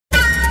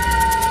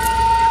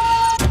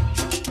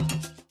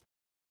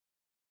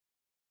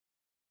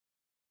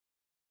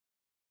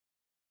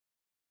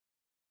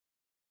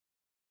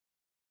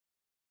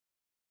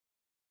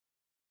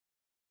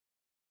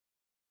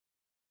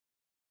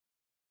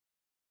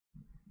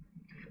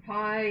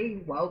Hi,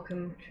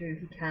 welcome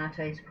to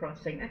HeKate's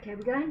Crossing. Okay,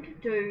 we're going to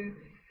do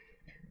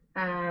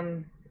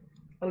a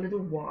little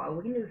while.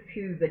 We're going to do a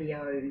few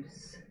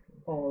videos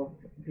of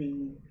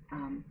the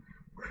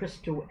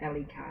crystal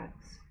alley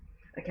cards.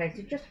 Okay,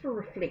 so just for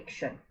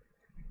reflection,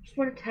 just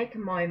want to take a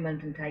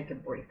moment and take a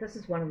breath. This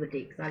is one of the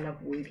decks I love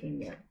working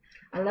with.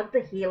 I love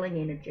the healing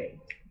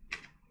energy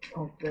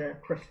of the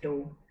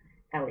crystal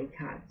alley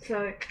cards.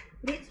 So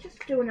let's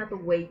just do another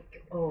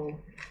week of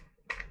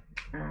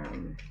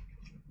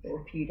or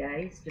a few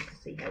days just to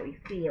see how we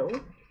feel,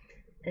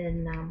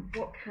 and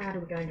what card are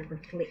we going to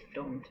reflect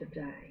on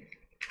today?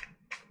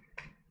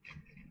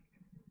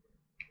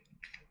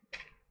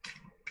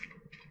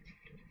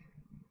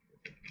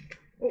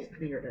 Oh,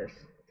 there it is.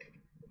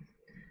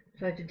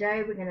 So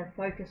today we're going to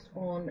focus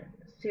on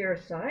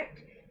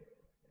Cerusite,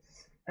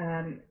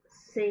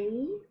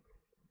 Cerrusite,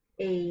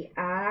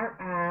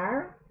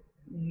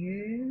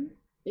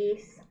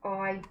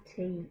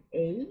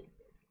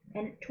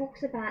 and it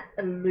talks about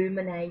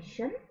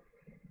illumination.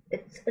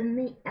 It's in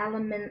the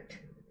element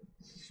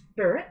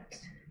spirit,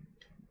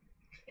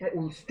 okay,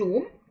 or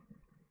storm.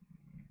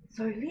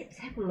 So let's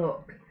have a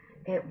look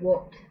at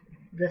what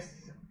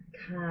this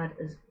card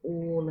is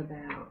all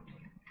about.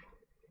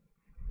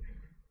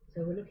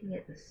 So we're looking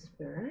at the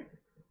spirit,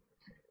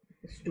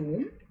 the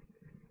storm,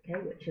 okay,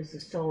 which is the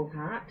soul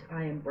heart.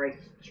 I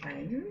embrace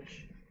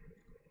change.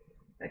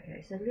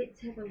 Okay, so let's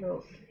have a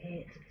look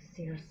at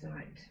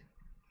Cerusite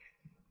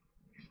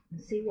and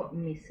see what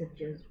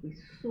messages we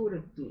sort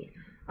of get.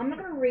 I'm not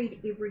going to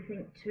read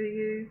everything to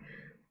you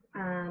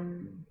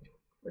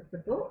with the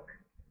book.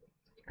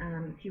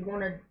 If you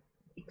want to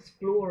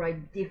explore, I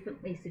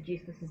definitely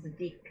suggest this is a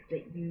deck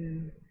that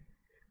you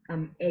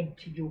add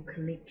to your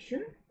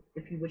collection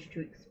if you wish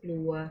to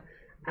explore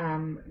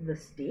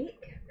this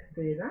deck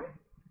further.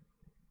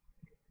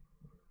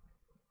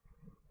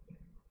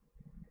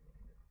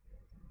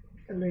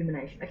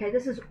 Illumination. Okay,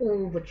 this is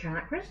all the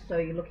chakras, so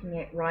you're looking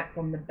at right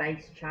from the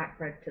base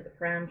chakra to the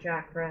crown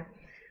chakra,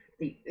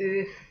 the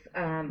earth,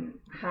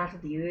 heart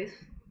of the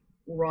earth,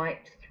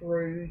 right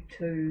through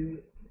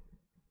to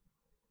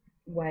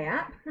way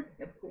up,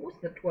 of course,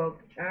 the 12th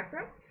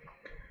chakra.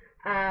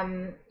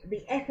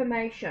 The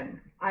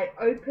affirmation: I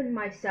open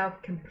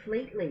myself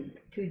completely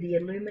to the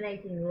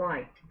illuminating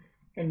light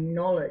and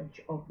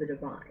knowledge of the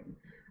divine.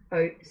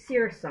 Oh,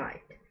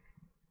 Cerusite,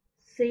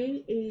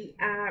 Cerrusite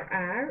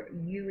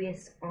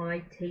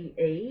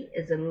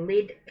is a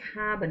lead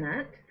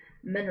carbonate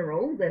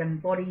mineral that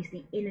embodies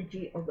the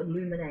energy of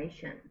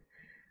illumination.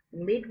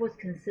 Lead was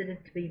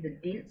considered to be the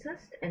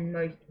densest and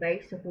most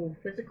base of all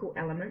physical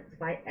elements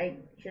by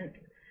ancient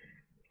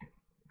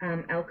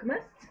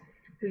alchemists,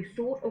 who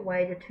sought a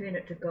way to turn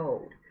it to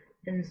gold.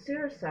 In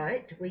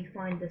Cerusite, we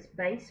find this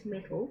base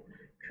metal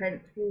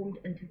transformed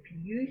into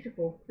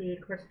beautiful clear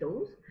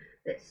crystals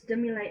that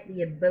stimulate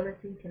the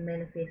ability to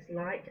manifest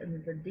light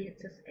in the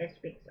densest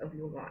aspects of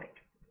your life.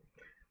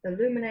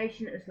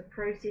 Illumination is the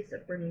process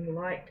of bringing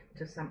light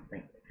to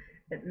something.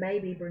 It may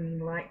be bringing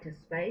light to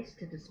space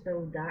to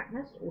dispel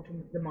darkness, or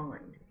to the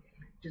mind,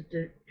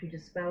 to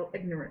dispel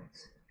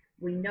ignorance.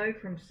 We know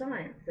from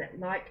science that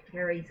light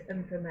carries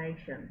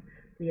information.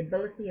 The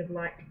ability of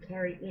light to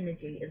carry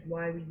energy is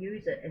why we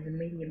use it as a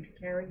medium to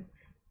carry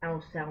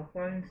our cell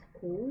phones,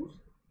 calls,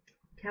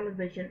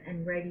 television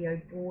and radio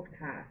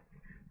broadcasts.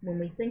 When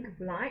we think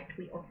of light,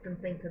 we often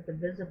think of the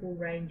visible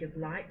range of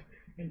light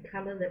and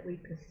colour that we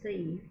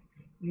perceive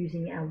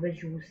using our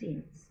visual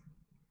sense.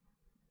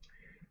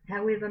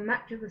 However,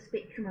 much of the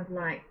spectrum of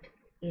light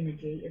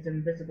energy is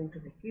invisible to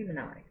the human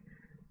eye.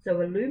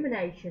 So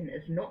illumination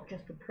is not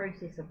just the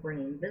process of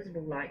bringing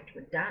visible light to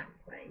a dark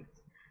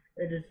place,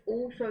 it is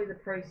also the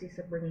process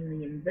of bringing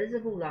the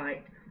invisible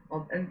light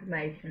of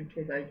information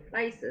to those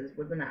places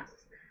within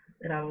us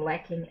that are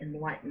lacking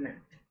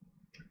enlightenment.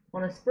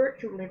 On a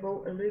spiritual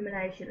level,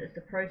 illumination is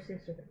the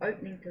process of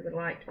opening to the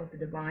light of the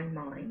divine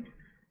mind,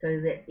 so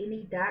that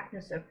any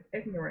darkness of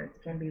ignorance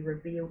can be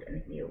revealed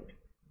and healed.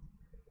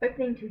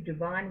 Opening to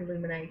divine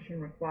illumination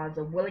requires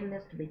a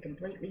willingness to be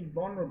completely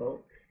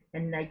vulnerable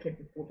and naked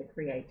before the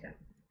Creator.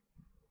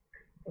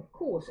 Of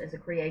course, as a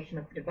creation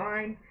of the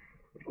divine,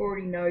 it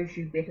already knows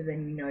you better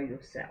than you know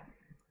yourself.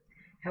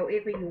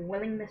 However, your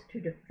willingness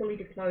to fully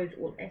disclose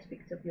all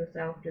aspects of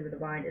yourself to the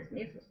divine is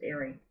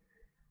necessary,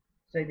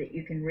 so that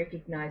you can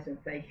recognize and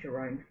face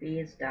your own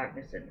fears,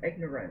 darkness, and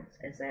ignorance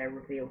as they are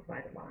revealed by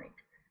the light.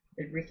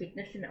 The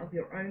recognition of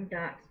your own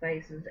dark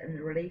spaces and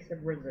the release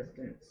of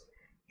resistance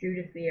due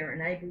to fear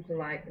enables the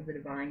light of the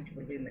divine to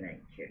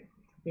illuminate you.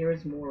 There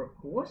is more, of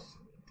course.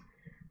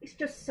 Let's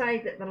just say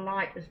that the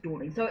light is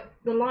dawning. So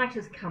the light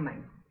is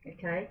coming,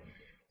 okay?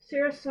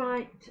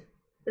 Cerusite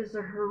is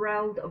a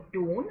herald of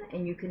dawn,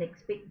 and you can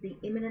expect the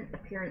imminent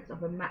appearance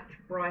of a much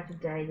brighter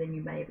day than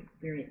you may have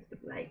experienced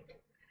of late.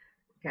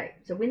 Okay,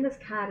 so when this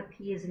card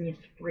appears in your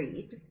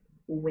spread,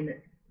 or when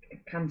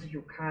it comes as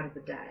your card of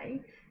the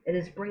day, it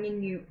is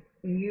bringing you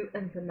new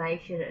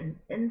information and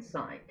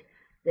insight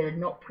that had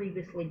not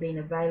previously been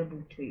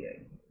available to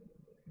you.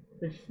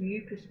 This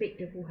new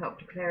perspective will help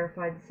to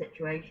clarify the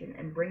situation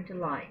and bring to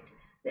light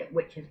that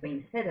which has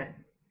been hidden.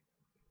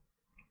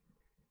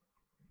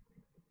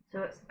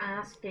 So it's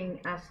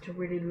asking us to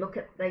really look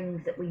at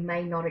things that we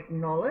may not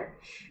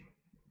acknowledge.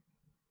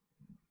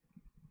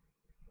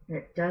 And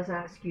it does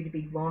ask you to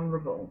be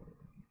vulnerable.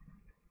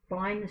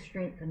 Find the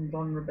strength and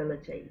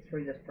vulnerability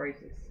through this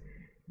process.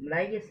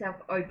 Lay yourself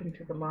open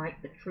to the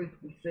light, the truth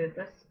will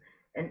surface,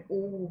 and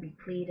all will be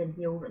cleared and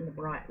healed in the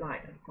bright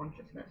light of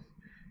consciousness.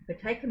 So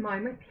take a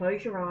moment,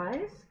 close your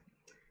eyes,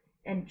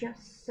 and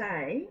just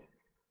say,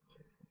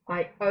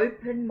 I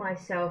open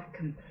myself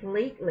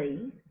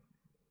completely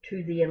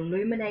to the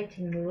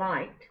illuminating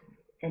light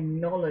and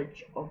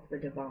knowledge of the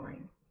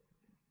divine.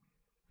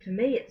 To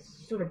me,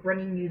 it's sort of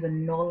bringing you the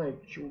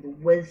knowledge or the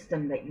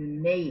wisdom that you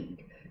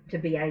need to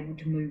be able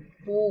to move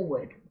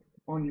forward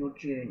on your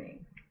journey.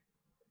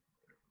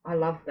 I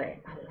love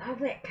that. I love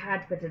that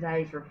card for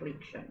today's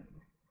reflection.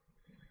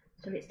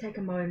 So let's take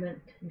a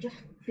moment and just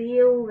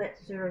feel that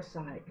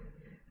suicide.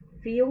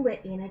 Feel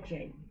that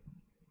energy.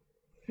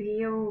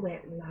 Feel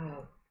that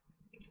love,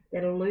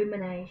 that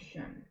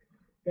illumination,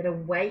 that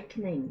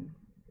awakening,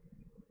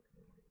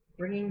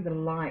 bringing the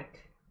light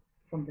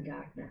from the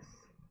darkness.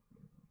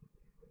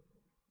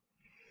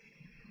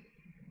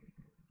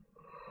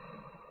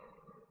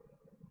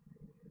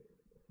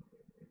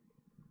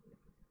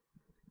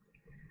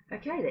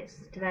 Okay, that's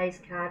today's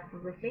card for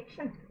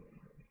reflection.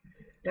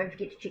 Don't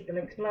forget to check the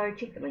links below,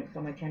 check the links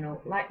on my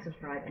channel, like,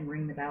 subscribe and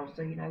ring the bell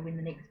so you know when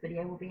the next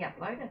video will be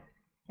uploaded.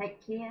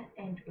 Take care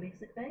and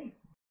blessed be.